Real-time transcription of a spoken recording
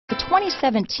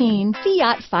2017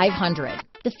 Fiat 500.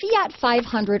 The Fiat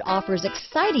 500 offers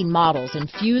exciting models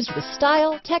infused with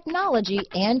style, technology,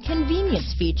 and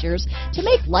convenience features to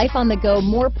make life on the go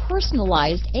more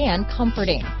personalized and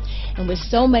comforting. And with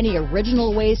so many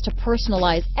original ways to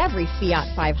personalize every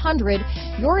Fiat 500,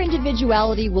 your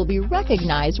individuality will be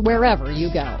recognized wherever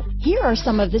you go. Here are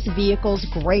some of this vehicle's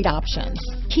great options: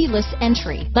 keyless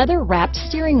entry, leather-wrapped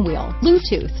steering wheel,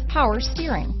 Bluetooth, power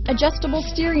steering, adjustable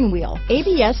steering wheel,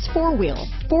 ABS four-wheel,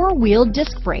 four-wheel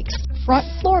disc brakes, front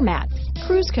floor mats,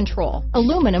 cruise control,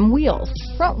 aluminum wheels,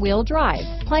 front-wheel drive,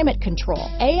 climate control,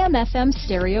 AM/FM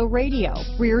stereo radio,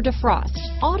 rear defrost,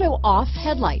 auto-off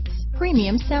headlights,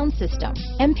 premium sound system,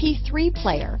 MP3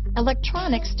 player,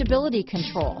 electronic stability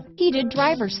control, heated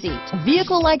driver's seat. A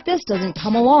vehicle like this doesn't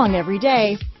come along every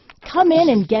day. Come in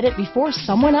and get it before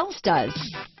someone else does.